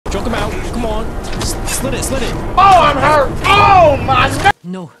Come on. Slit it. Oh, I'm hurt. Oh, my God.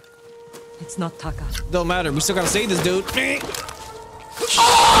 No, it's not Taka. Don't matter. We still gotta save this dude. I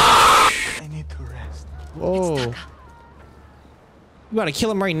need to rest. Whoa. You gotta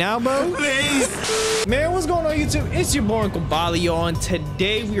kill him right now, bro? Please. Man, what's going on, YouTube? It's your boy unclebolly, y'all, and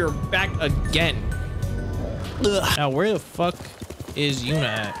today we are back again. Ugh. Now, where the fuck is Yuna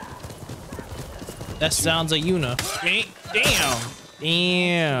at? That sounds like Yuna.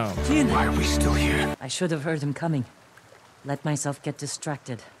 Damn. Why are we still here? I should have heard him coming. Let myself get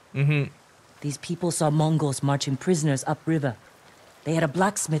distracted. Mm-hmm. These people saw Mongols marching prisoners upriver. They had a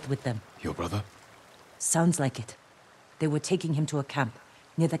blacksmith with them. Your brother? Sounds like it. They were taking him to a camp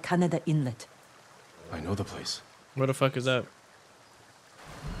near the Canada Inlet. I know the place. Where the fuck is that?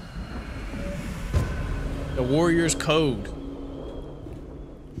 The Warrior's Code.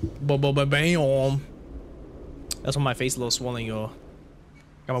 Bam. That's why my face is a little swollen, y'all.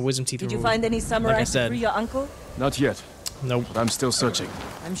 Got my wisdom teeth Did you removed. find any samurai Like I to said. free your uncle? Not yet, Nope. but I'm still searching.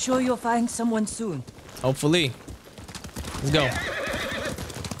 I'm sure you'll find someone soon. Hopefully. Let's go.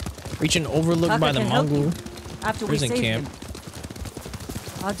 Reaching overlooked Taka by the can help Mongol you after we prison saved camp.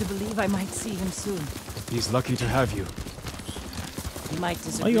 him. Hard to believe I might see him soon. He's lucky to have you. He might Why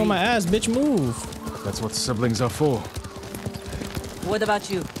disagree. you on my ass, bitch? Move. That's what siblings are for. What about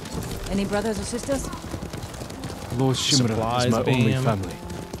you? Any brothers or sisters? Lord Shimura Supplies, is my only bam. family.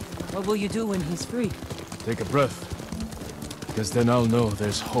 What will you do when he's free? Take a breath. Because then I'll know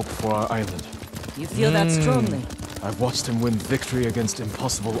there's hope for our island. You feel that strongly? I've watched him win victory against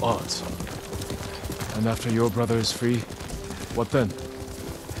impossible odds. And after your brother is free, what then?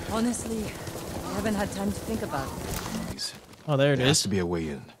 Honestly, I haven't had time to think about it. Please. Oh, there it There has is. to be a way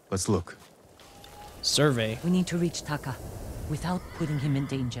in. Let's look. Survey. We need to reach Taka without putting him in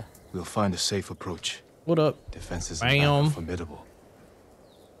danger. We'll find a safe approach. What up? Defenses Bam. in back are formidable.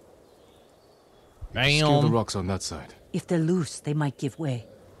 Scale the Bam. rocks on that side. If they're loose, they might give way.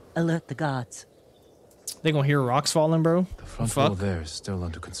 Alert the guards. They gonna hear rocks falling, bro? The front Fuck. wall there is still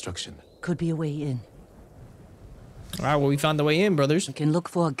under construction. Could be a way in. All right, well, we found the way in, brothers. We can look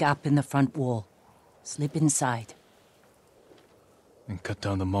for a gap in the front wall. Slip inside. And cut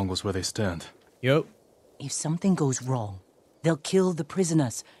down the Mongols where they stand. Yup. If something goes wrong, they'll kill the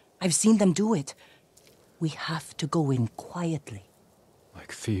prisoners. I've seen them do it. We have to go in quietly.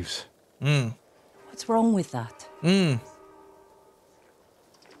 Like thieves. What's wrong with that? Hey.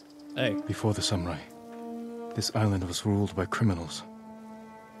 Before the samurai, this island was ruled by criminals.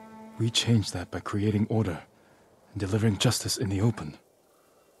 We changed that by creating order and delivering justice in the open.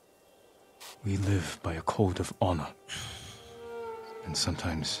 We live by a code of honor. And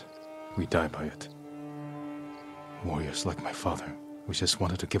sometimes we die by it. Warriors like my father, who just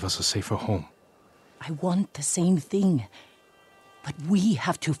wanted to give us a safer home. I want the same thing. But we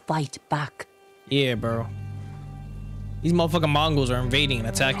have to fight back. Yeah, bro. These motherfucking Mongols are invading and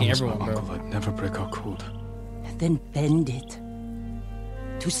attacking Promise everyone, my bro. uncle I'd never break our code. Then bend it.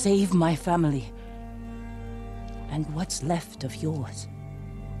 To save my family. And what's left of yours.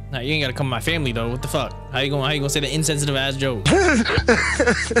 Nah, you ain't gotta come to my family though. What the fuck? How you gonna say the insensitive ass joke?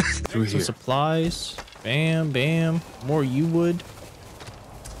 Through Some here. supplies. Bam, bam. More you would.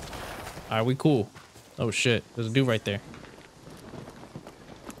 Alright, we cool. Oh shit. There's a dude right there.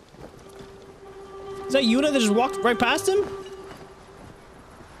 Is that Yuna that just walked right past him?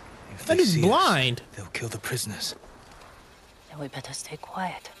 If That they is see blind. us, they'll kill the prisoners. Then we better stay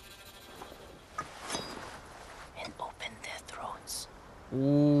quiet. And open their throats.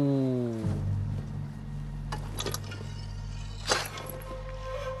 Ooh.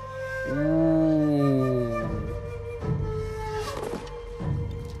 Ooh.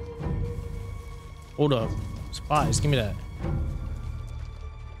 Hold up. Spies, give me that.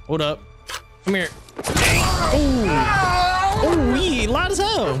 Hold up. Come here. Oh. Oh, he loud as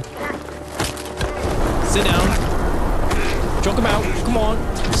hell. Sit down. Choke him out. Come on.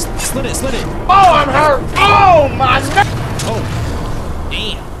 Slit it. Oh, I'm hurt! Oh, my God! Oh.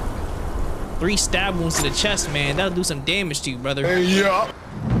 Damn. 3 stab wounds to the chest, man. That'll do some damage to you, brother. Yeah.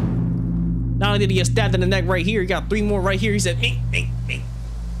 Not only did he get stabbed in the neck right here, he got 3 more right here. He said, me.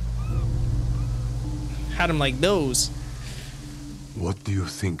 Had him like those. What do you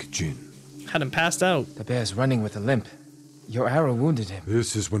think, Jin? Had him passed out. The bear's running with a limp. Your arrow wounded him.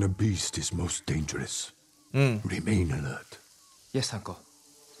 This is when a beast is most dangerous. Remain alert. Yes, uncle.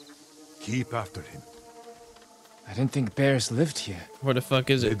 Keep after him. I didn't think bears lived here. Where the fuck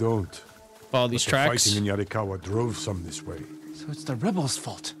is They it? don't. Follow these The tracks. fighting in Yarikawa drove some this way. So it's the rebels'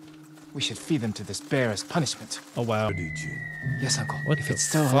 fault. We should feed them to this bear as punishment. Oh, wow. Ready, Jin. Yes, uncle. What if the it's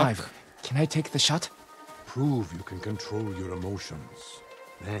still fuck? alive, can I take the shot? Prove you can control your emotions.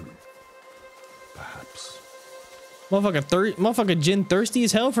 Then perhaps. Motherfucker Jin thirsty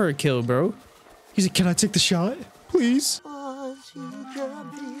as hell for a kill, bro. He's like, can I take the shot? Please.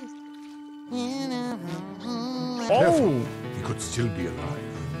 Oh! He could still be alive.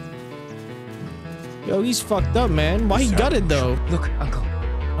 Yo, he's fucked up, man. Why he got it though? Look, Uncle.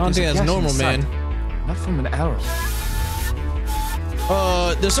 I don't think that's normal, man. Not from an arrow.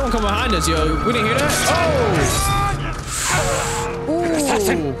 There's someone coming behind us, yo. We didn't hear that? Oh!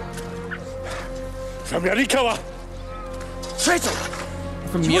 Ooh. From Yarikawa! Traitor!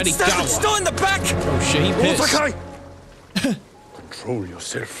 From You would stab him Yarikawa. still in the back! Oh shit, he pissed. Control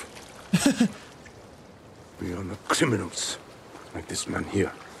yourself. We are not criminals like this man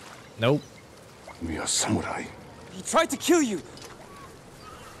here. Nope. We are samurai. He tried to kill you.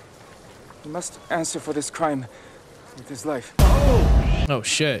 He must answer for this crime with his life. Oh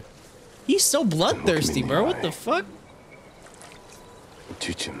shit. He's so bloodthirsty, bro. What the fuck?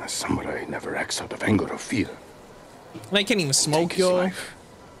 Teach him that samurai never acts out of anger or fear. And I can't even smoke, Take his yo. life.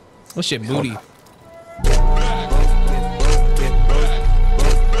 Oh shit, booty.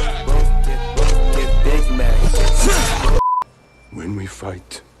 When we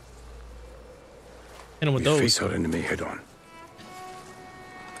fight, Hit him with we those. face our enemy head on.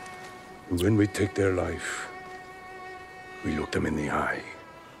 And when we take their life, we look them in the eye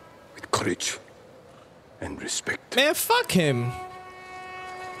with courage and respect. Man, fuck him.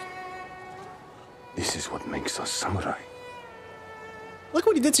 This is what makes us samurai. Look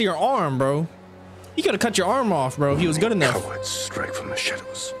what he did to your arm, bro. He could have cut your arm off, bro, if he was good enough. Cowards strike from the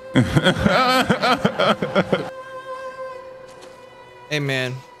shadows. Hey,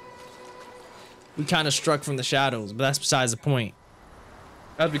 man. We kind of struck from the shadows, but that's besides the point.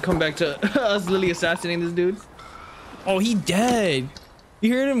 As we come back to us literally assassinating this dude. Oh, he dead.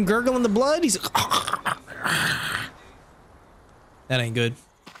 You hear him gurgling the blood? He's that ain't good.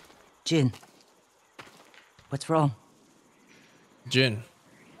 Jin. What's wrong? Jin.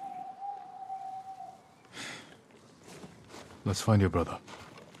 Let's find your brother.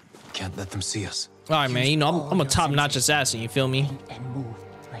 Can't let them see us. All right, man. You know, I'm a top-notch assassin. You feel me? And move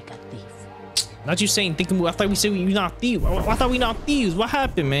like a thief. Not you saying think and move. I thought we said we not thieves. I thought we not thieves. What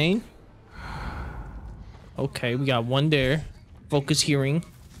happened, man? Okay, we got one there. Focus hearing.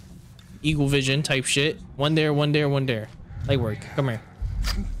 Eagle vision type shit. One there, one there, one there. Light work. Come here.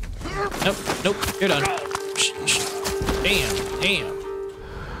 Nope, nope. You're done. Shh, shh. Damn, damn.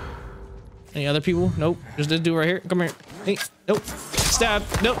 Any other people? Nope. Just this dude right here. Come here. Hey, nope. Stab.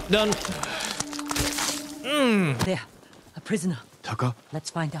 Nope. Done. There. A prisoner. Taka? Let's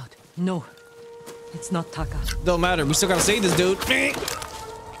find out. No. It's not Taka. Don't matter. We still gotta save this dude.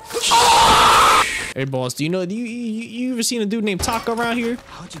 Hey, boss. Do you know? You ever seen a dude named Taka around here?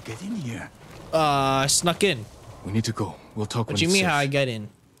 How'd you get in here? I snuck in. We need to go. We'll talk when What you it's mean safe. how I get in?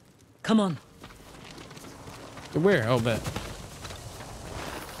 Come on. Where? Oh, bet.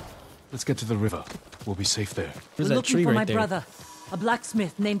 Let's get to the river. We'll be safe there. There's We're that looking tree for right my there. brother. A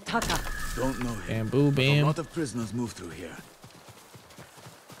blacksmith named Taka. Don't know him. Bamboo, A bam. lot of prisoners move through here.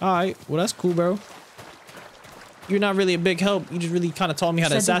 Alright, well that's cool, bro. You're not really a big help. You just really kind of taught me how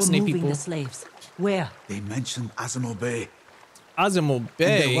to Said they were assassinate moving people. the slaves. Where? They mentioned Azamo Bay. Azamo And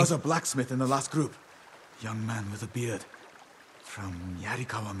Bay. there was a blacksmith in the last group. Young man with a beard. From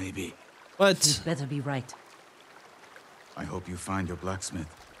Yarikawa, maybe. What? Better be right. I hope you find your blacksmith.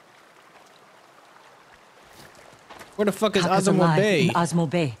 Where the fuck is Taka's Azamo alive Bay? in Azamo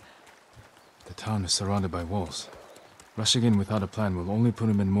Bay. The town is surrounded by walls. Rushing in without a plan will only put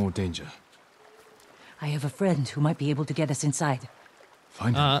him in more danger. I have a friend who might be able to get us inside.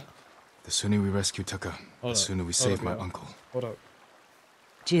 Find him. The sooner we rescue Taka, the up. sooner we save my uncle. Hold up.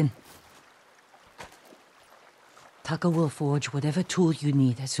 Jin. Taka will forge whatever tool you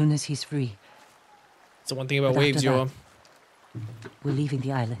need as soon as he's free. It's the one thing about But waves, after yo. that- We're leaving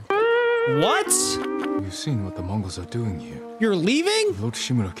the island. What? You've seen what the Mongols are doing here. You're leaving? Lord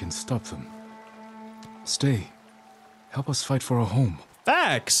Shimura can stop them. Stay. Help us fight for a home.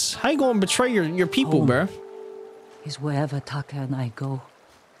 Facts. How you gonna betray your people, Home. bro? Is wherever Taka and I go.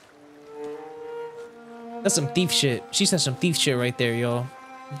 That's some thief shit. She said some thief shit right there, yo.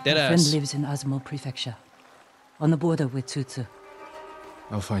 Dead My friend ass. lives in Azamo Prefecture, on the border with Tsutsu.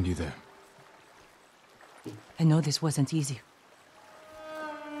 I'll find you there. I know this wasn't easy.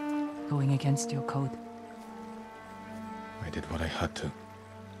 Going against your code. I did what I had to.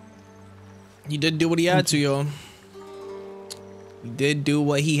 He did do what he had to, yo. He did do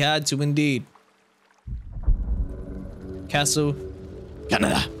what he had to, indeed. Castle,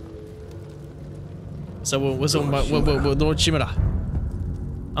 Canada. So what's on what Lord Shimura?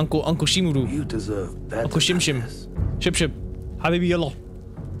 Uncle Shimuru. You deserve better. Uncle Shim Shim. than this. Ship Ship. Habibi Yellow.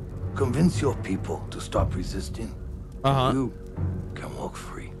 Convince your people to stop resisting. Uh-huh. You can walk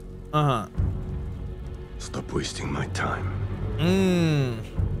free. Uh-huh. Stop wasting my time.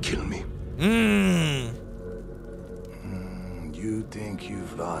 Kill me. You think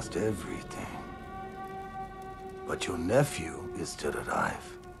you've lost everything. But your nephew is still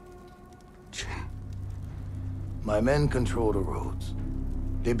alive. My men control the roads.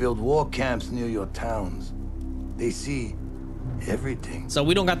 They build war camps near your towns. They see everything. So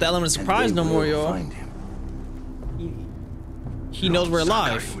we don't got the element of surprise and no they more, will yo. find him. He knows we're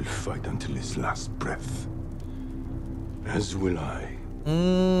alive. Sakai will fight until his last breath. As will I.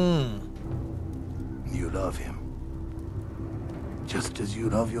 You love him. Just as you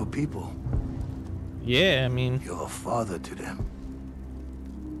love your people. Yeah, I mean, You're a father to them.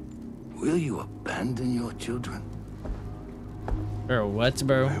 Will you abandon your children? bro, what,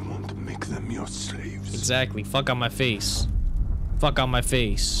 bro? I won't make them your slaves. Exactly. Fuck out my face. Fuck out my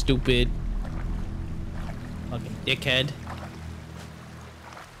face, stupid. Fucking dickhead.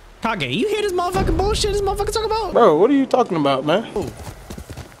 Kage, you hear this motherfucking bullshit this motherfucker talking about? Bro, what are you talking about, man? Oh, is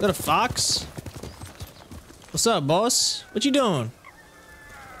that a fox? What's up, boss? What you doing?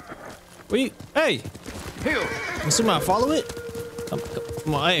 Where you? Hey! I'm assuming I follow it?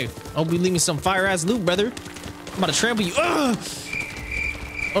 Come on, hey. I hope you leave me some fire-ass loot, brother. I'm about to trample you. Ugh!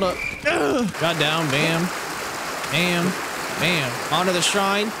 Hold up. Ugh! Got down, bam. Bam. Bam. Onto the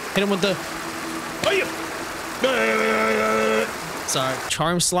shrine. Hit him with the... Oh, yeah. Sorry.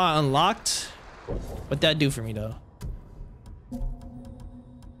 Charm slot unlocked. What'd that do for me, though?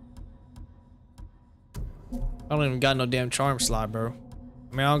 I don't even got no damn charm slot, bro. I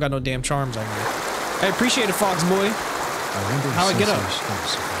mean, I don't got no damn charms on me. Hey, appreciate it, Fox boy. How I get up?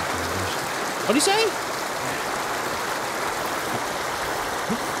 What'd he say?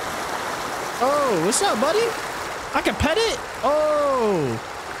 Oh, what's up, buddy? I can pet it? Oh.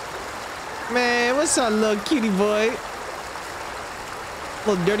 Man, what's up, little cutie boy?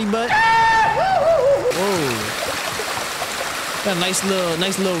 Little dirty butt. Whoa. Got a nice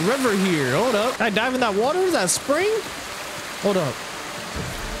little river here. Hold up. Can I dive in that water? Is that a spring? Hold up.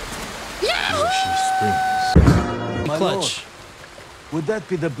 My Clutch. lord, would that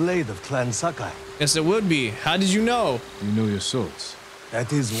be the blade of Clan Sakai? Yes, it would be. How did you know? You know your swords.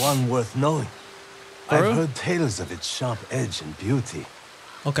 That is one worth knowing. For I've real? heard tales of its sharp edge and beauty.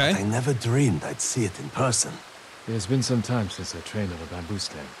 I Okay. never dreamed I'd see it in person. It has been some time since I trained on a bamboo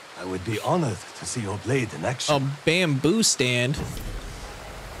stand. I would be honored to see your blade in action. A bamboo stand.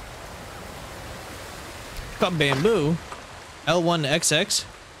 Got bamboo. L1XX.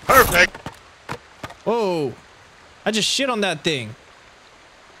 Perfect. Whoa. I just shit on that thing.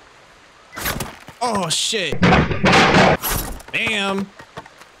 Oh, shit. Bam.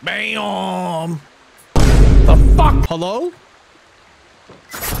 Bam. The fuck? Hello?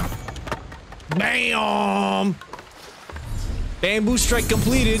 Bam. Bamboo strike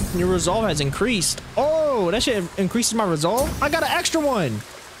completed. Your resolve has increased. Oh, that shit increases my resolve? I got an extra one.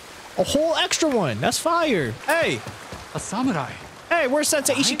 A whole extra one. That's fire. Hey. A samurai. Hey, where's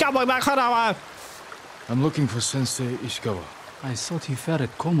Sensei Ishikawa? I'm looking for Sensei Ishikawa. I thought he fell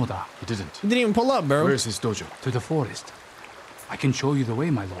at Komoda. He didn't. He didn't even pull up, bro. Where's his dojo? To the forest. I can show you the way,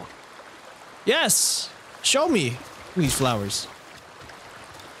 my lord. Yes. Show me. Look at these flowers.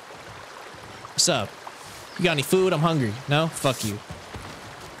 What's up? You got any food? I'm hungry. No? Fuck you.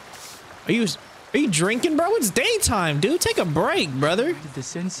 Are you drinking, bro? It's daytime, dude. Take a break, brother. Did the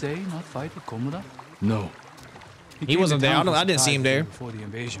sensei not fight at Komoda? No. He came wasn't to there. town I for didn't see him there. Before the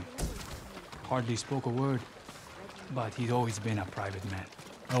invasion. Hardly spoke a word. But he'd always been a private man.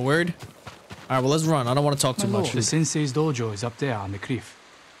 A word? All right, well, let's run. I don't want to talk too My much. lord, the sensei's dojo is up there on the cliff.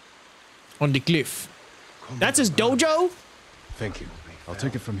 On the cliff. That's his dojo? Thank you. I'll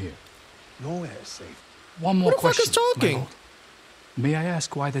take it from here. Nowhere is safe. One more Who the fuck question. is talking? my lord. May I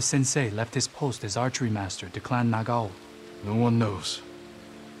ask why the sensei left his post as archery master to Clan Nagao? No one knows.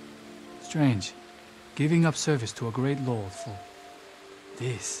 Strange. Giving up service to a great lord for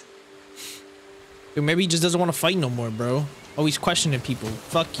this. Dude, maybe he just doesn't want to fight no more, bro. Always questioning people.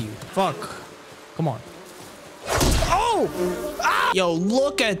 Fuck you. Fuck. Come on. Oh! Ah! Yo,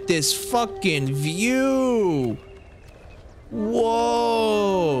 look at this fucking view.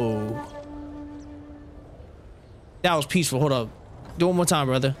 Whoa. That was peaceful. Hold up. Do it one more time,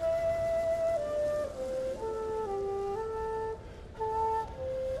 brother.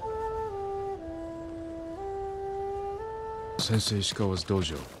 Sensei Ishikawa's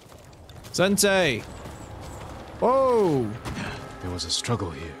dojo. Sensei. Whoa. There was a struggle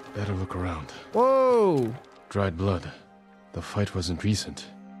here. Better look around. Whoa. Dried blood. The fight wasn't recent.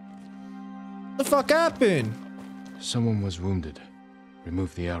 What the fuck happened? Someone was wounded.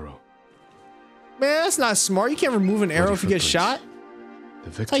 Remove the arrow. Man, that's not smart. You can't remove an arrow if you get shot. The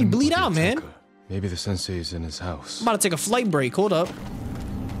victim That's how you bleed of the out, man. attacker. Maybe the sensei is in his house. I'm about to take a flight break. Hold up.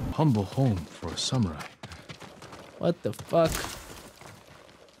 Humble home for a samurai. What the fuck?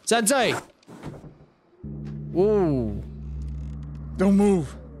 Sensei! Whoa. Don't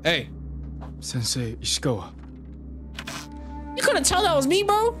move. Hey. Sensei Ishikawa. You couldn't tell that was me,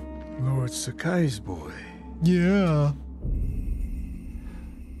 bro? Lord Sakai's boy. Yeah.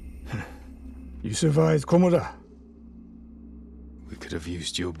 You survived Komoda. We could have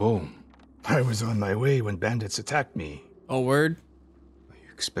used your bone. I was on my way when bandits attacked me. Oh, word? Are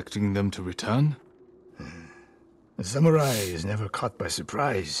you expecting them to return? A samurai is never caught by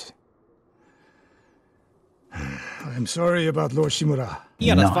surprise. I'm sorry about Lord Shimura. He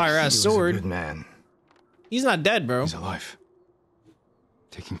got a fire-ass He was sword. a good man. He's not dead, bro. He's alive.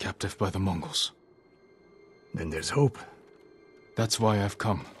 Taken captive by the Mongols. Then there's hope. That's why I've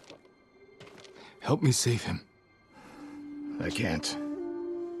come. Help me save him. I can't.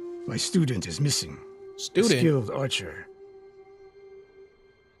 My student is missing. A Student? skilled archer.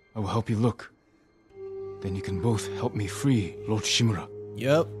 I will help you look. Then you can both help me free Lord Shimura.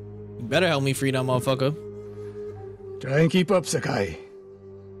 Yep. You better help me free that motherfucker. Try and keep up, Sakai.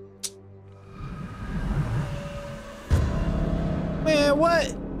 Man,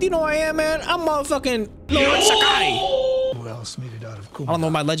 what? Do you know who I am, man? I'm motherfucking Lord Sakai. Who else made it out of Komoda? I don't know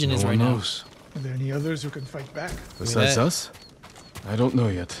what my legend is No right one now. knows. Are there any others who can fight back? Besides that. us? I don't know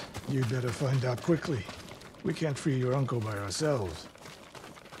yet. You'd better find out quickly. We can't free your uncle by ourselves.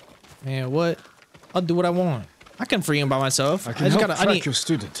 Man, what? I'll do what I want. I can free him by myself. I can help track your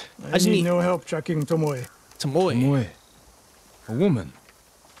student. I just need need- no help tracking Tomoe. Tomoe. Moe. A woman.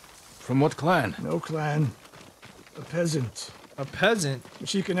 From what clan? No clan. A peasant. A peasant?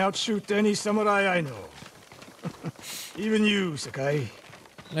 She can outshoot any samurai I know. Even you, Sakai.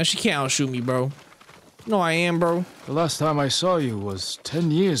 No, she can't outshoot me, bro. You know I am, bro. The last time I saw you was 10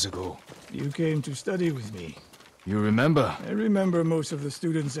 years ago. You came to study with me. You remember? I remember most of the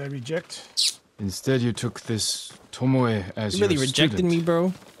students I reject. Instead, you took this Tomoe as You really your rejected student. me,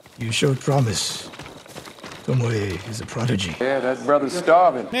 bro. You showed promise. Tomoe is a prodigy. Yeah, that brother's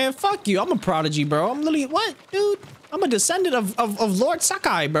starving. Man, fuck you. I'm a prodigy, bro. I'm literally what, dude? I'm a descendant of Lord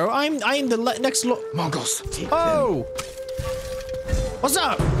Sakai, bro. I am the next Lord. Mongols! Oh! What's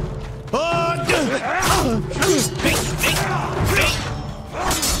up?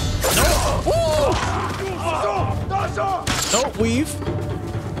 Nope, weave.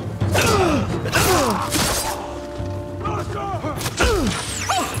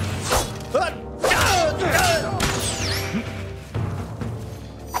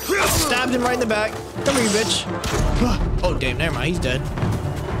 Stabbed him right in the back. Come here, you bitch. Oh, damn, never mind. He's dead.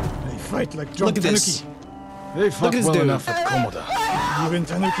 They fight like Look drunk at this. tanuki. They fought this well dude. enough at Komoda. Even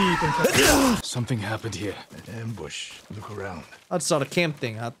tanuki can fight. Something happened here. An ambush. Look around. I saw the camp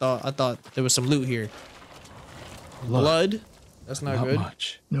thing. I thought there was some loot here. Blood? That's not good.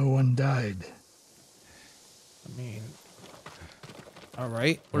 much. No one died. I mean, all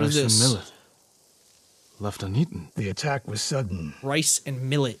right. What is Rice this? and millet. Left uneaten. The attack was sudden. Rice and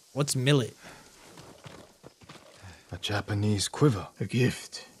millet. What's millet? A Japanese quiver. A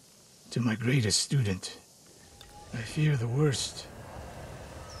gift to my greatest student. I fear the worst.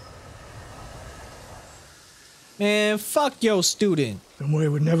 Man, fuck your student.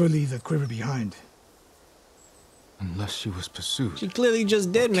 Tomoe would never leave that quiver behind. Unless she was pursued. She clearly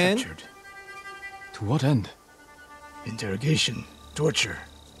just did, man. Captured. To what end? Interrogation. Torture.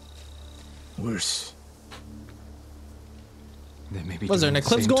 Worse. They may be Was there doing an the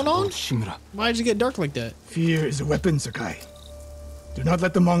eclipse same going to on? Lord Shimura. Why'd you get dark like that? Fear is a weapon, Sakai. Do not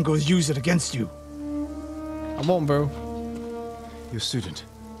let the Mongols use it against you. I won't, bro. Your student.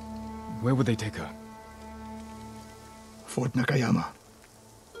 Where would they take her? Fort Nakayama.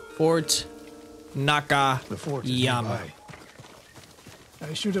 Fort Nakayama. The fort is nearby.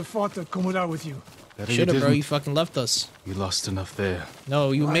 I should have fought at Komoda with you. Better you Shoulda, bro. didn't. You fucking left us. You lost enough there.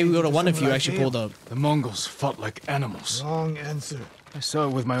 No, you maybe we would have won if you actually pulled up. The Mongols fought like animals. Wrong answer. I saw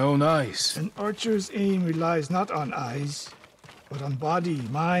it with my own eyes. An archer's aim relies not on eyes, but on body,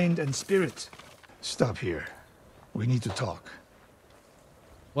 mind, and spirit. Stop here. We need to talk.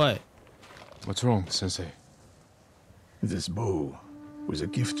 What? What's wrong, Sensei? This bow was a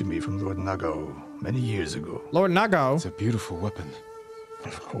gift to me from Lord Nagao many years ago. Lord Nagao. It's a beautiful weapon.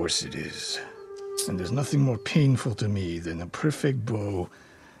 Of course it is. And there's nothing more painful to me than a perfect bow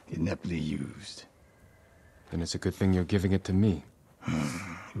ineptly used. Then it's a good thing you're giving it to me.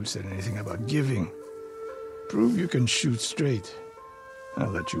 Who said anything about giving? Prove you can shoot straight. I'll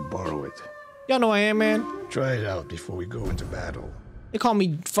let you borrow it. Y'all know I am, man. Try it out before we go into battle. They call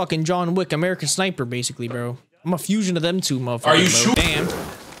me fucking John Wick, American Sniper, basically, bro. I'm a fusion of them two motherfuckers. Are you bro. sure? Bam.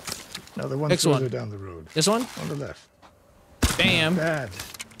 Now the one Next further one. down the road. This one? On the left. Bam. Bad.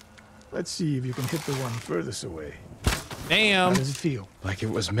 Let's see if you can hit the one furthest away. How Bam. does it feel? Like it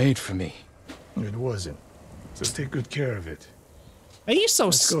was made for me. It wasn't. So take good care of it. Hey, you're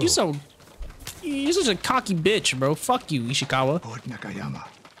go. you're such a cocky bitch, bro. Fuck you, Ishikawa. Port Nakayama.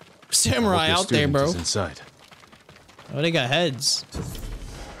 Samurai out there, bro. Inside. Oh, they got heads.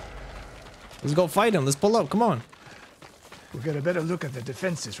 Let's go fight him. Let's pull up. Come on. We'll get a better look at the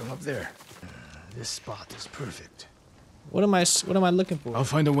defenses from up there. This spot is perfect. What am I looking for? I'll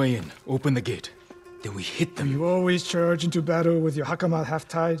find a way in. Open the gate. Then we hit them. You always charge into battle with your hakama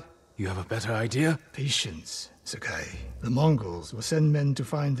half-tied? You have a better idea? Patience, Sakai. The Mongols will send men to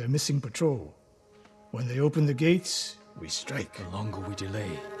find their missing patrol. When they open the gates, we strike. The longer we delay,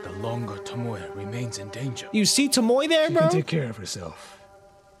 the longer Tomoe remains in danger. You see Tomoe there, She bro? can take care of herself.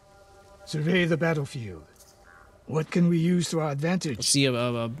 Survey the battlefield. What can we use to our advantage? See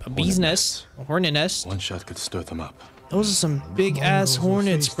a bee's nest, a hornet nest. One shot could stir them up. Those are some big ass Mongols will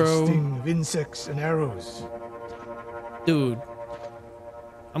hornets, face the bro. sting of insects and arrows. Dude,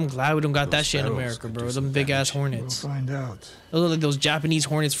 I'm glad we don't got that Those shit in arrows America, could bro. do Them some big ass We'll hornets. find out. Those are like those Japanese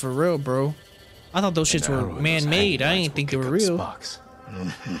hornets for real, bro. I thought those shits were Arrow in those man-made. I hanging didn't think they lights were will pick up real. sparks.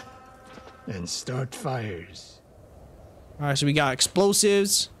 And start fires. All right, so we got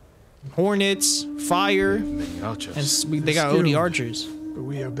explosives, hornets, fire, Many archers. and they got OD archers. But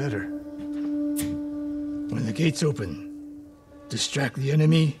we are better. When the gates open, distract the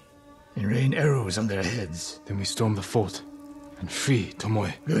enemy and rain arrows on their heads. Then we storm the fort and free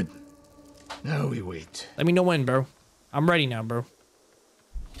Tomoe. Good. Now we wait. Let me know when, bro. I'm ready now, bro.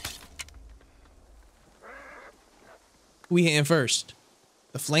 Who we hitting first?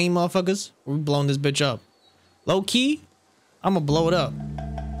 The flame motherfuckers? Or we blowing this bitch up? Low key, I'm gonna blow it up.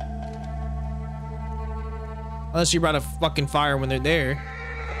 Unless you brought a fucking fire when they're there.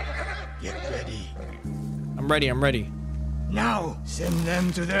 Get ready. I'm ready, I'm ready. Now, send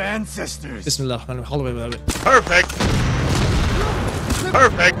them to their ancestors. Bismillah. Hold on, Perfect.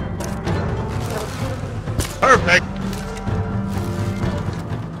 Perfect. Perfect.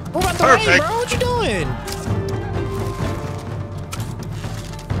 What about the rain, Perfect. bro? What you doing?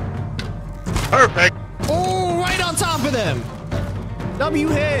 Perfect. Oh, right on top of them. W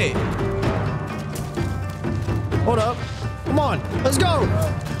hit. Hold up. Come on. Let's go.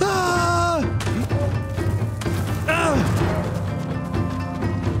 Ah! Ah!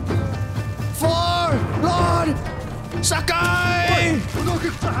 For Lord Sakai.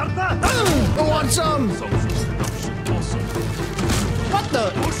 I want some. What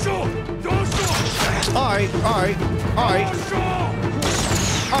the? All right.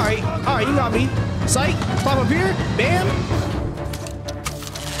 All right, you got me. Sight, climb up here, bam.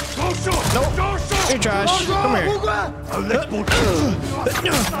 Nope, you're trash. Come here.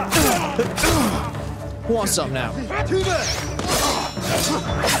 Who wants something now?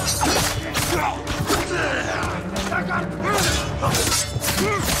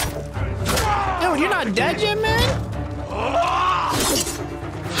 Yo, you're not dead yet, man?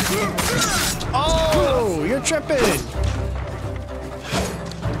 Oh, you're tripping.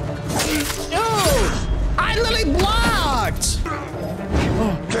 Yo, I literally blocked.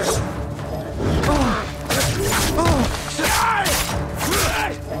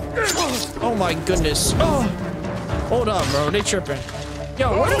 Oh my goodness. Oh, hold up, bro. They tripping.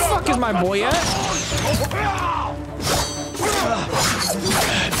 Yo, where the fuck is my boy at?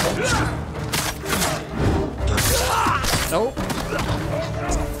 Nope.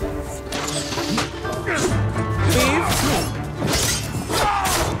 Leave.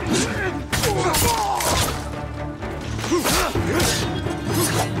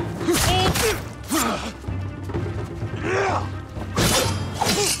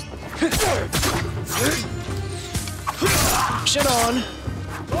 Shit on.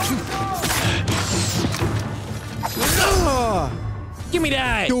 Give me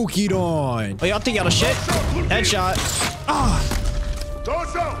that. Doki on. Oh, y'all think y'all the shit? Headshot. Ah.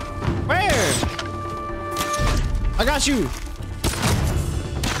 Where? I got you.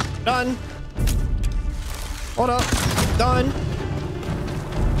 Done. Hold up. Done.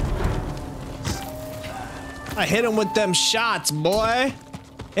 I hit him with them shots, boy.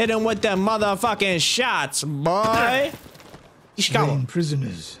 Hit him with them motherfucking shots, boy. Slain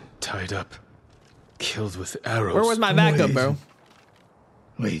prisoners. Tied up. Killed with arrows. Where was my backup, bro?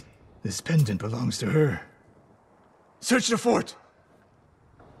 Wait, this pendant belongs to her. Search the fort.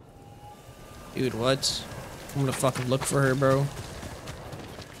 Dude, what? I'm gonna fucking look for her, bro.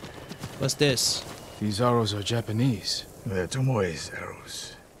 What's this? These arrows are Japanese. They're Tomoe's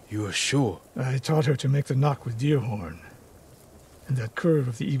arrows. You are sure? I taught her to make the knock with deer horn. And that curve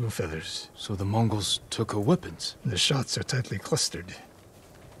of the eagle feathers. So the Mongols took her weapons? The shots are tightly clustered.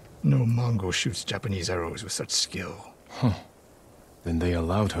 No Mongol shoots Japanese arrows with such skill. Huh. Then they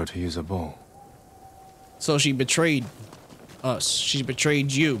allowed her to use a bow. So she betrayed us. She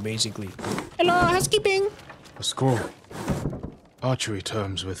betrayed you, basically. Hello, housekeeping. A scroll. Archery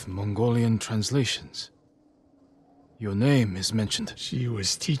terms with Mongolian translations. Your name is mentioned. She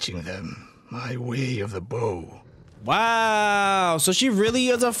was teaching them my way of the bow. Wow, so she really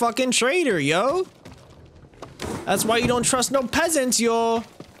is a fucking traitor, yo. That's why you don't trust no peasants, yo.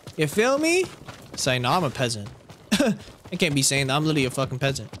 You feel me? Saying, no, I'm a peasant. I can't be saying that. I'm literally a fucking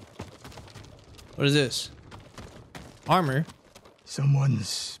peasant. What is this? Armor?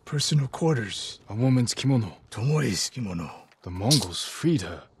 Someone's personal quarters. A woman's kimono. Tomoe's kimono. The Mongols freed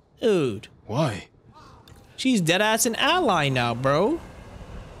her. Dude. Why? She's deadass an ally now, bro.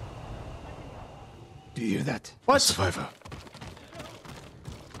 Do you hear that? A survivor.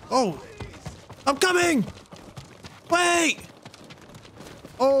 Oh, I'm coming. Wait.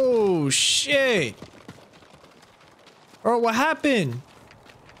 Oh, shit. Bro, what happened?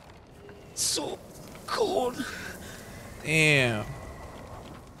 So cold. Damn.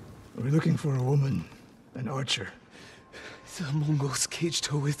 We're looking for a woman, an archer. The Mongols caged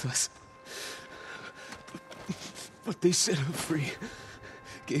her with us. But they set her free.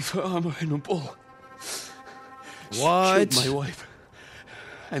 Gave her armor and a bow. What? Killed my wife.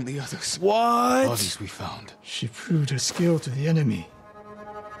 And the others. What? Bodies we found. She proved her skill to the enemy.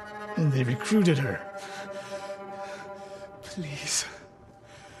 And they recruited her. Please.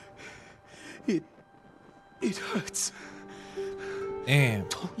 It hurts. Damn.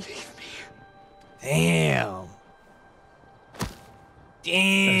 Don't leave me. Damn. I've seen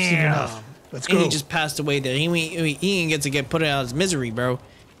Damn. enough. Let's And go. he just passed away there. He ain't get to get put out of his misery, bro.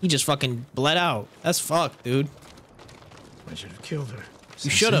 He just fucking bled out. That's fucked, dude. I should have killed her.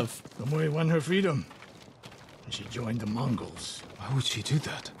 You should have. Tomoe won her freedom. And she joined the Mongols. Why would she do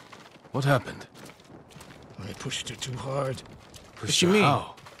that? What happened? I pushed her too hard. Pushed you her mean?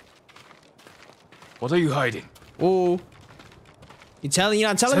 how? What are you hiding? Oh. You're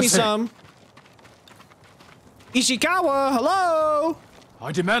not telling me Sensei. some. Ishikawa, hello?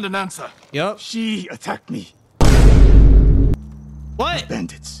 I demand an answer. Yup. She attacked me. What?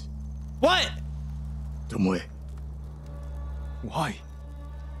 Bandits. What? Tomoe. Why?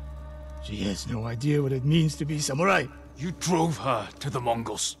 She has no idea what it means to be samurai. You drove her to the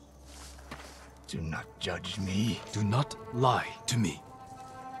Mongols. Do not judge me. Do not lie to me.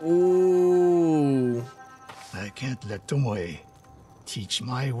 Ooh. I can't let Tomoe teach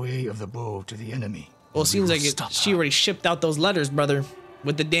my way of the bow to the enemy. Well, it seems like Stop she her. already shipped out those letters, brother.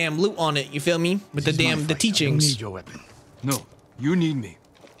 With the damn loot on it, you feel me? With This the is my damn, the fight. I don't teachings. need your weapon. No, you need me.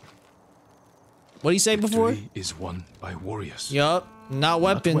 What did he say before? Victory is won by warriors. Yup. Not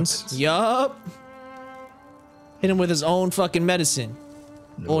weapons. weapons. Yup. Hit him with his own fucking medicine.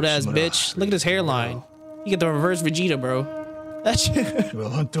 No Old ass samurai. bitch. Look at his hairline. You get the reverse Vegeta, bro. That shit. We'll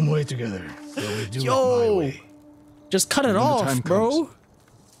hunt Tomoe together. So we do it my Yo. way. Just cut it When the off, time bro. comes.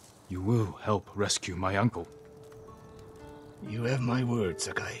 You will help rescue my uncle. You have my word,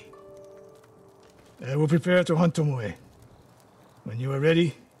 Sakai. I will prepare to hunt Tomoe. When you are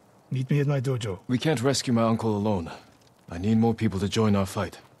ready, meet me at my dojo. We can't rescue my uncle alone. I need more people to join our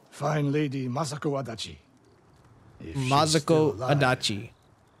fight. Fine lady Masako Adachi. If she's Mazako still alive, Adachi.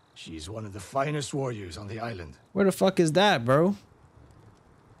 She's one of the finest warriors on the island. Where the fuck is that, bro?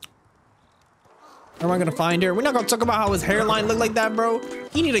 Where am I gonna find her? We're not gonna talk about how his hairline looked like that, bro.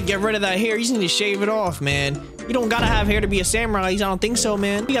 You need to get rid of that hair. You just need to shave it off, man. You don't gotta have hair to be a samurai. I don't think so,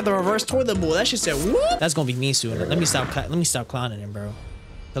 man. You got the reverse toilet bowl. That shit said whoop. That's gonna be me soon. Let me stop clowning him, bro.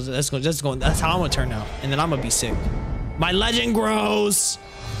 Cause that's how I'm gonna turn out, and then I'm gonna be sick. My legend grows.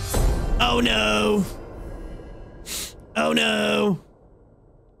 Oh no. Oh no.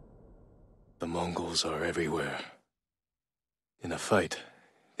 The Mongols are everywhere. In a fight,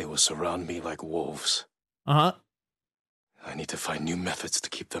 they will surround me like wolves. Uh-huh. I need to find new methods to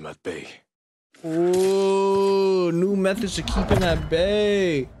keep them at bay. Ooh, new methods to keep him at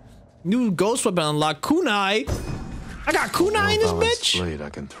bay. New ghost weapon unlocked. Kunai. I got kunai in this bitch. Blade I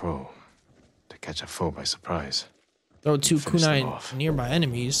can throw to catch a foe by surprise. Throw 2 Finish them kunai off. nearby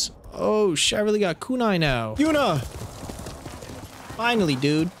enemies. Oh shit, I really got kunai now. Yuna! Finally,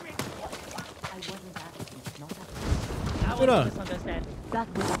 dude. Yuna.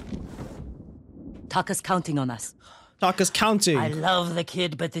 Taka's counting on us. Taka's counting. I love the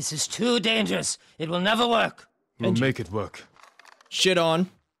kid, but this is too dangerous. It will never work. We'll make it work. Shit on.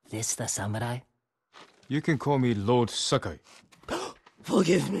 This the samurai? You can call me Lord Sakai.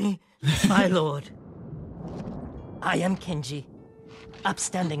 Forgive me, my lord. I am Kenji,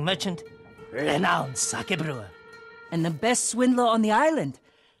 upstanding merchant, renowned sake brewer, and the best swindler on the island.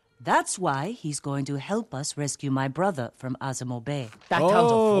 That's why he's going to help us rescue my brother from Azamo Bay. That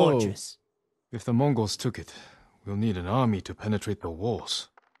town's a fortress. If the Mongols took it, we'll need an army to penetrate the walls.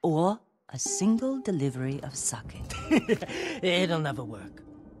 Or a single delivery of sake. It'll never work.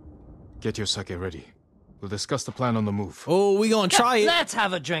 Get your sake ready. We'll discuss the plan on the move. Oh, we gonna try it. Let's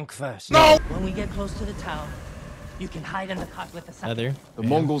have a drink first. No! When we get close to the town, you can hide in the cart with the sake. Heather. The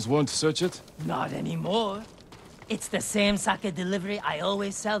Mongols won't search it? Not anymore. It's the same sake delivery I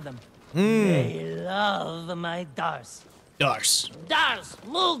always sell them. They love my Dars. Dars. Dars!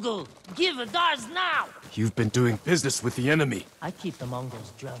 Mogul! Give a Dars now! You've been doing business with the enemy. I keep the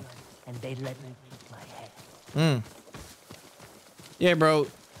Mongols drunk, and they let me keep my head. Yeah, bro.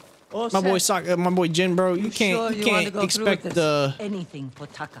 My boy Jin, bro. You can't expect anything for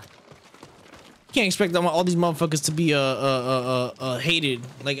Taka. You can't expect all these motherfuckers to be hated.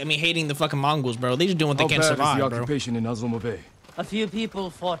 Like, I mean, hating the fucking Mongols, bro. They just doing what they can survive, How bad is the bro. occupation in Azamo Bay? A few people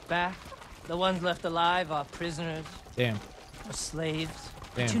fought back. The ones left alive are prisoners Damn. or slaves.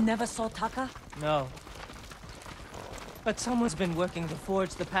 Damn. But you never saw Taka? No. But someone's been working the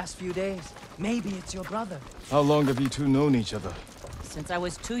forge the past few days. Maybe it's your brother. How long have you two known each other? Since I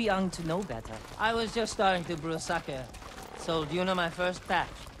was too young to know better. I was just starting to brew sake. So, do you know my first batch?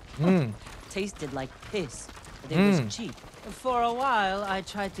 Tasted like piss, but it was cheap. For a while, I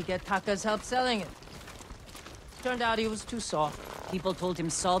tried to get Taka's help selling it. Turned out he was too soft. People told him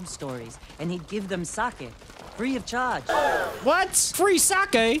sob stories, and he'd give them sake, free of charge. What? Free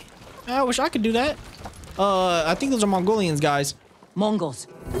sake? I wish I could do that. I think those are Mongolians, guys. Mongols.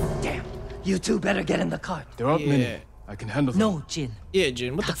 Damn, you two better get in the cart. There aren't many. I can handle them. No, Jin. Yeah,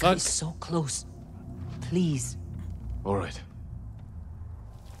 Jin, what the Taka fuck? is so close. Please. All right.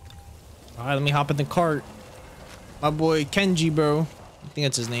 All right, let me hop in the cart. My boy Kenji, bro. I think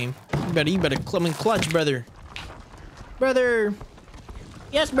that's his name. You better come in clutch, brother. Brother.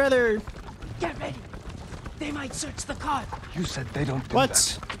 Yes, brother. Get ready. They might search the cart. You said they don't do What?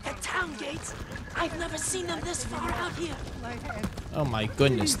 that. The town gates. I've never seen them this far out here. Oh my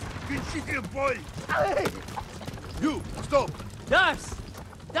goodness. You, stop! Dars!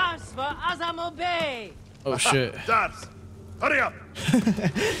 Dars for Azamo Bay! Oh shit. Dars! Hurry up!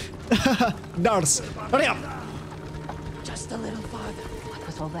 Dars. Hurry up. Just a little farther. What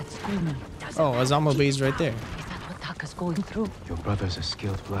was all that screaming? Oh, Azamo Bay's right there. Is that what Taka's going through? Your brother's a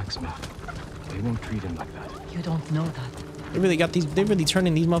skilled blacksmith. They won't treat him like that. You don't know that. They really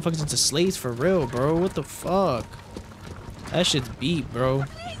turning these motherfuckers into slaves for real, bro. What the fuck? That shit's beat, bro.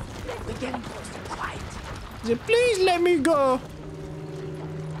 We're getting close to quiet. He said, please let me go.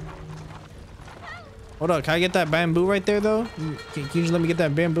 Hold on, can I get that bamboo right there, though? Can you just let me get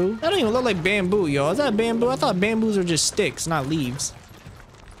that bamboo? That don't even look like bamboo, y'all. Is that bamboo? I thought bamboos are just sticks, not leaves.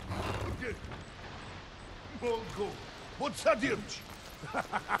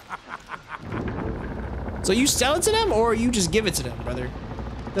 So you sell it to them, or you just give it to them, brother?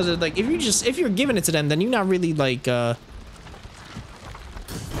 Because like, if you're giving it to them, then you're not really like, you're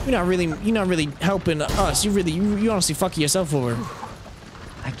not really helping us. You honestly fucking yourself over.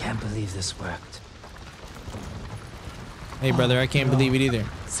 I can't believe this worked. Hey, brother, I can't believe it either.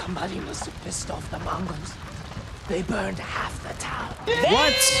 Somebody must have pissed off the Mongols. They burned half the town.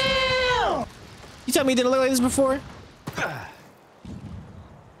 What? You tell me it didn't look like this before?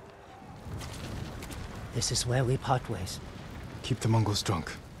 This is where we part ways. Keep the Mongols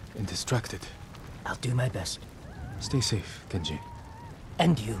drunk and distracted. I'll do my best. Stay safe, Kenji.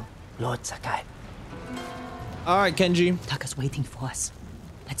 And you, Lord Sakai. All right, Kenji. Taka's waiting for us.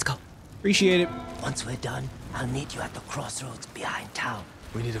 Let's go. Appreciate it. Once we're done, I'll meet you at the crossroads behind town.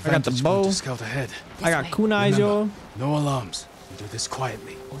 We need a got the vantage bow. point to scout ahead. I got way. kunais, yo. No alarms. We do this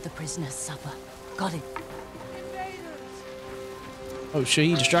quietly. Or the prisoners supper. Got it. Oh shit,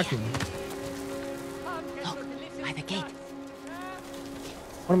 he distracted me. Look, by the gate.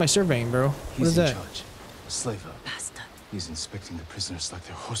 What am I surveying, bro? What He's is in that? charge. A slaver. Bastard. He's inspecting the prisoners like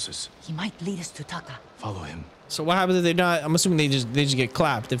they're horses. He might lead us to Taka. Follow him. So what happens if they're not? I'm assuming they just get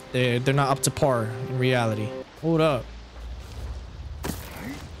clapped if they're not up to par in reality. Hold up.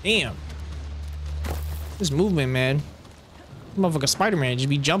 Damn. This movement, man. Motherfucker Spider-Man just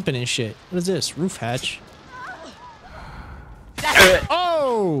be jumping and shit. What is this? Roof hatch.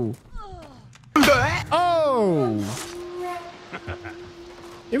 Oh! Oh!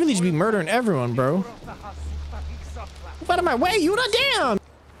 They really just be murdering everyone, bro. Move out of my way, you not down!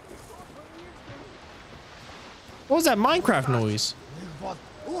 What was that Minecraft noise?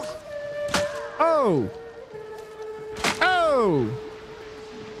 Oh! Oh!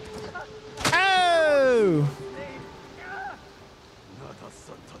 Oh!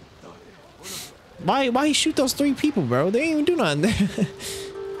 Why he shoot those 3 people, bro? They ain't even do nothing.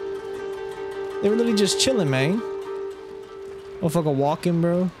 They were literally just chilling, man. Motherfucker walking,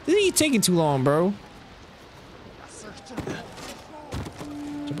 bro. This ain't taking too long, bro.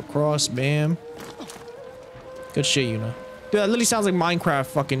 Jump across, bam. Good shit, you know. Dude, that literally sounds like Minecraft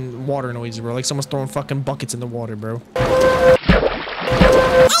fucking water noises, bro. Like someone's throwing fucking buckets in the water, bro.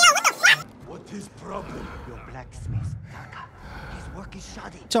 What is problem? Your blacksmith, Taka. His work is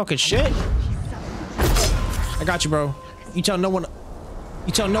shoddy. Talking shit. I got you, bro. You tell no one.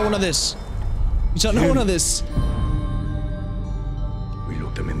 You tell no one of this. You tell no one of this. We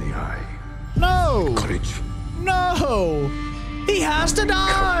looked them in the eye. No. Courage. No. He has to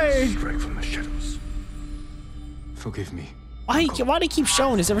die. Strike from the shadows. Forgive me. Why do they keep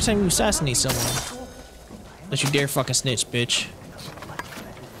showing this every time you assassinate someone? Don't you dare fucking snitch, bitch.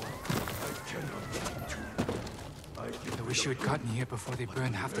 I wish you had gotten here before they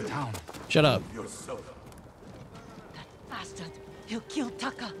burned half the town. Shut up. Bastard! He'll kill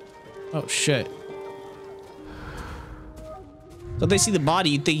Taka. Oh shit. So they see the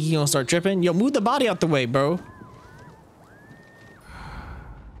body, you think he gonna start tripping? Yo, move the body out the way, bro.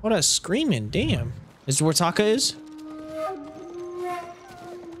 What a screaming, damn. Is this where Taka is?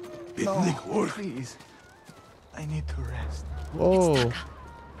 No, please. I need to rest. Whoa. You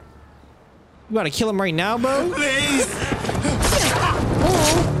gotta kill him right now, bro? Please!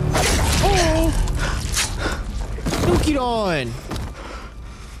 Oh! Dookie on!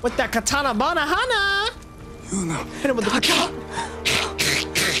 With that katana banahana! You know. Hit him with the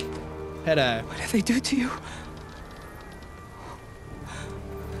head eye. What did they do to you?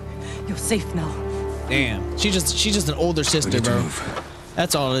 You're safe now. Damn. She's just an older sister, bro.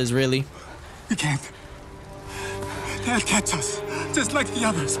 That's all it is, really. We can't. They'll catch us, just like the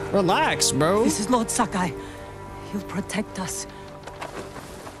others. Relax, bro. This is Lord Sakai. He'll protect us.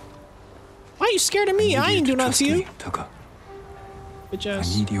 Why are you scared of me? I ain't do nothing to you. Taka. Bitch I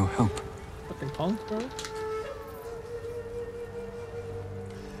ass. need your help. Fucking punk, bro.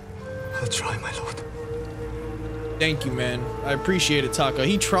 I'll try, my lord. Thank you, man. I appreciate it, Taka.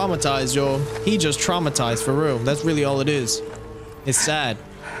 He traumatized, yo. He just traumatized, for real. That's really all it is. It's sad.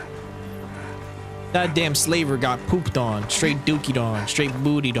 That damn slaver got pooped on, straight dookied on, straight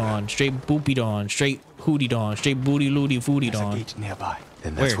bootied on, straight boopied on, straight hootied on, straight booty looty footied There's a on. gate nearby.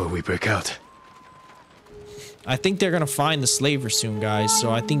 Then that's Where? where we break out. I think they're gonna find the slaver soon, guys.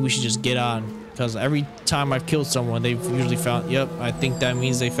 So I think we should just get on, because every time I've killed someone, they've usually found. Yep, I think that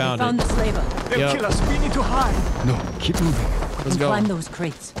means they found Found it. the slaver. They'll Yep. kill us. We need to hide. No, keep moving. Let's go. Climb those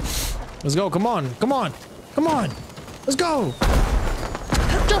crates. Let's go. Come on. Come on. Come on. Let's go.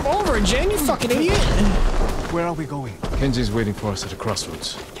 Jump over it, Jen. You fucking idiot. Where are we going? Kenji's waiting for us at the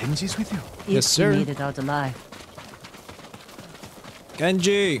crossroads. Kenji's with you. Yes, If sir. we made it out alive.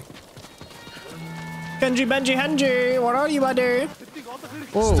 Kenji. Kenji, Benji, Henji. What are you, buddy?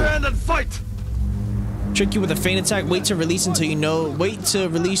 Whoa. Stand and fight! Trick you with a feint attack. Wait to release until you know. Wait to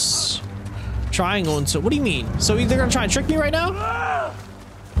release triangle until. What do you mean? So they're gonna try and trick me right now? All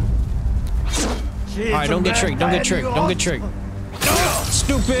right, don't get tricked. Don't get tricked. Don't get tricked.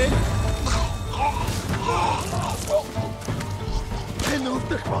 Stupid.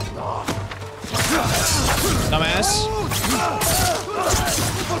 Dumbass.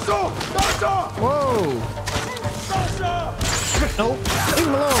 Whoa. Nope. Leave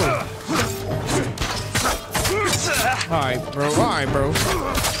him alone. Alright, bro. Alright, bro.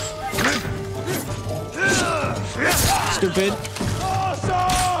 Stupid.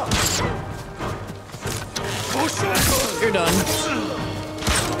 You're done.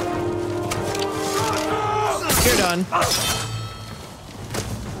 You're done.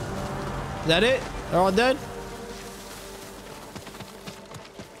 Is that it? They're all dead?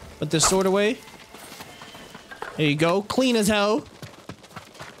 Put this sword away. There you go. Clean as hell.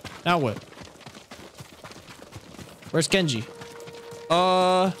 Now what? Where's Kenji?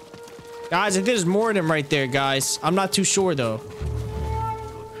 Guys, I think there's more of them right there, guys. I'm not too sure, though.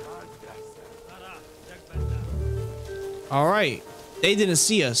 All right. They didn't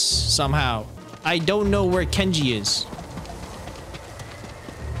see us somehow. I don't know where Kenji is.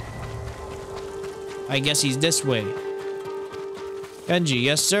 I guess he's this way. Kenji,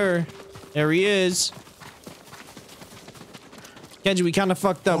 yes, sir. There he is. Kenji, we kind of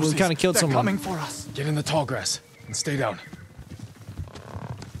fucked up. We kind of killed someone. Coming for us. Get in the tall grass and stay down.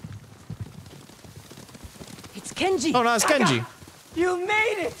 It's Kenji. Oh, no, it's Kenji. You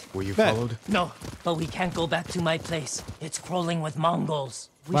made it. Were you Bet. followed? No, but we can't go back to my place. It's crawling with Mongols.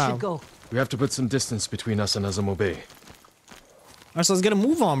 We Wow. should go. We have to put some distance between us and Azamo Bay. Alright, so let's get a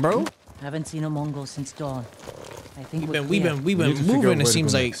move on, bro. Haven't seen a Mongol since dawn. I think We've we've been We need to figure out moving, it where to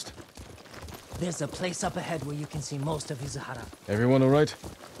seems go like. next. There's a place up ahead where you can see most of Izuhara. Everyone all right?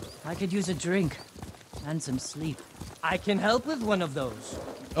 I could use a drink and some sleep. I can help with one of those.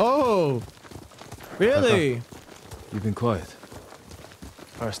 Oh, really? You've been quiet.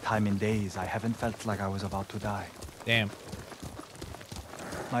 First time in days, I haven't felt like I was about to die. Damn.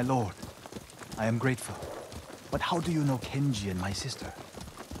 My lord, I am grateful. But how do you know Kenji and my sister?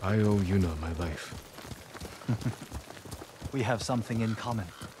 I owe Yuna my life. We have something in common.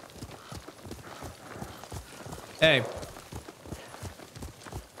 Hey,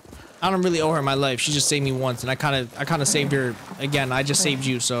 I don't really owe her my life. She just saved me once, and I kind of saved her again. I just saved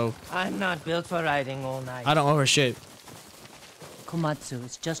you, so I'm not built for riding all night. I don't owe her shit. Komatsu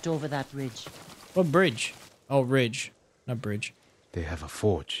is just over that ridge. What bridge? Oh, ridge, not bridge. They have a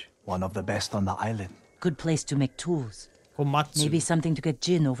forge. One of the best on the island. Good place to make tools. Komatsu. Maybe something to get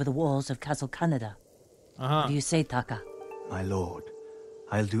Jin over the walls of Castle Kaneda. What do you say, Taka? My lord,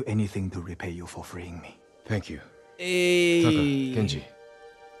 I'll do anything to repay you for freeing me. Thank you. Hey. Taka, Kenji,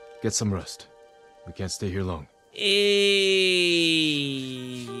 get some rest. We can't stay here long.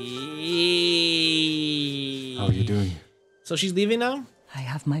 Hey. How are you doing? So she's leaving now? I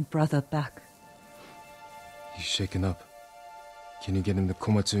have my brother back. He's shaken up. Can you get him to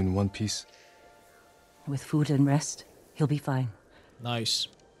Komatsu in one piece? With food and rest, he'll be fine. Nice.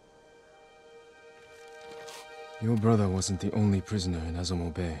 Your brother wasn't the only prisoner in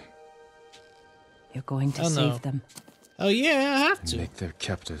Azamo Bay. You're going to Oh, no. save them. Oh yeah, I have And to. make their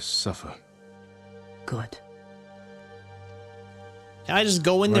captors suffer. Good. Can I just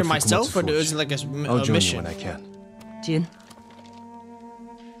go in there Right for myself, or Komatsu is it like a I'll join mission? you when I can. Jin.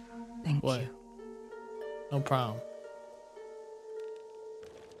 Thank What? you. No problem.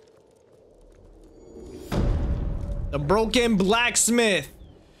 The broken blacksmith.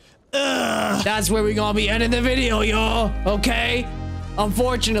 Ugh. That's where we're gonna be ending the video, y'all. Okay.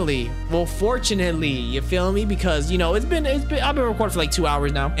 Unfortunately, well, fortunately, you feel me? Because you know I've been recording for like 2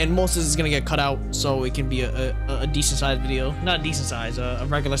 hours now, and most of this is gonna get cut out so it can be a decent sized video. Not a decent size, a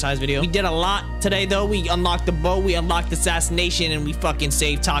regular sized video. We did a lot today though. We unlocked the bow, we unlocked assassination, and we fucking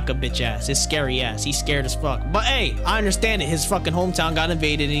saved Taka, bitch ass. His scary ass. He's scared as fuck. But hey, I understand it. His fucking hometown got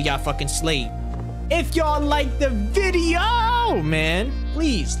invaded and he got fucking slayed. If y'all like the video, man,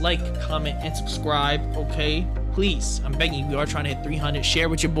 please like, comment, and subscribe, okay? Please, I'm begging you. We are trying to hit 300. Share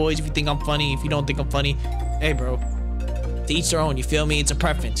with your boys if you think I'm funny. If you don't think I'm funny, hey, bro, to each their own. You feel me? It's a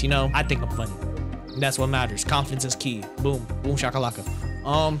preference, you know? I think I'm funny. And that's what matters. Confidence is key. Boom. Boom shakalaka.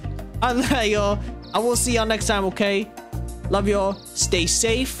 I love y'all. I will see y'all next time, okay? Love y'all. Stay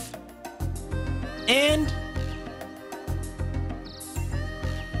safe. And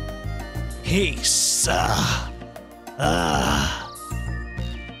peace.